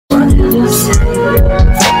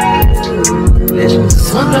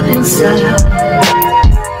sombra pensará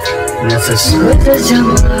nessa suerte de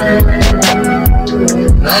amar,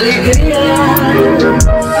 alegria.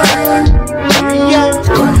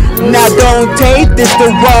 Now don't take this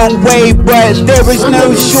the wrong way, but there is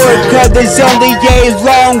no shortcut, there's only a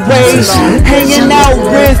long way. Hanging out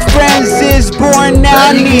with friends is boring now,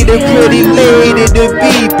 I need a pretty lady to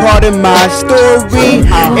be part of my story.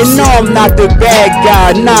 And no, I'm not the bad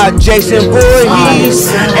guy, not Jason Voorhees.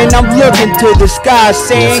 And I'm looking to the sky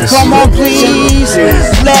saying, come on please,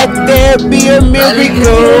 let there be a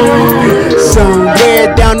miracle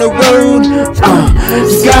somewhere down the road.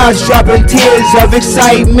 God's dropping tears of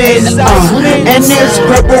excitement, and there's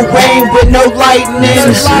purple rain with no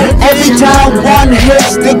lightning. Every time one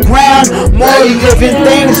hits the ground, more living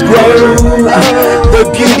things grow. The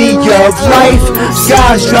beauty of life,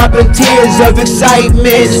 God's dropping tears of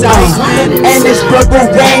excitement, and there's purple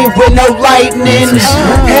rain with no lightning.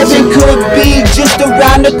 Heaven could be just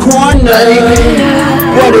around the corner.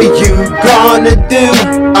 What are you gonna do?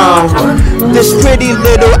 This pretty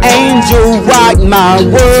little angel rocked my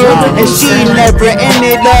world, and she never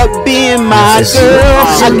ended up being my girl.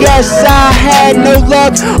 I guess I had no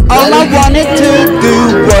luck. All I wanted to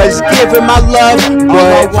do was give her my love,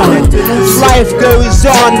 but life goes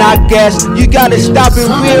on, I guess. You gotta stop and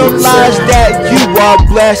realize that you are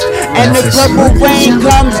blessed, and the purple rain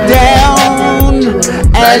comes down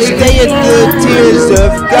as they are the tears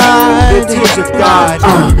of God.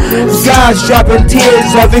 God's dropping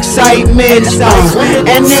tears of excitement,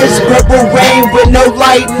 and there's purple rain with no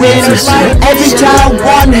lightning. Every time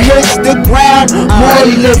one hits the ground, more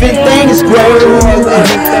living things grow.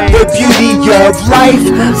 The beauty of life,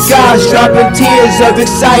 God's dropping tears of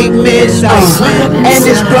excitement, and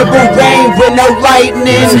there's purple rain with no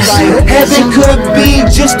lightning. Heaven could be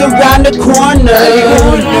just around the corner.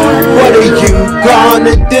 What are you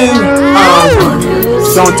gonna do?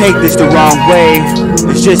 Don't take this the wrong way.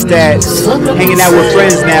 It's just that hanging out with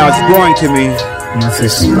friends now is boring to me.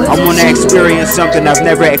 I want to experience something I've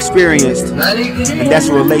never experienced, and that's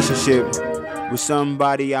a relationship with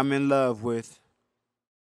somebody I'm in love with.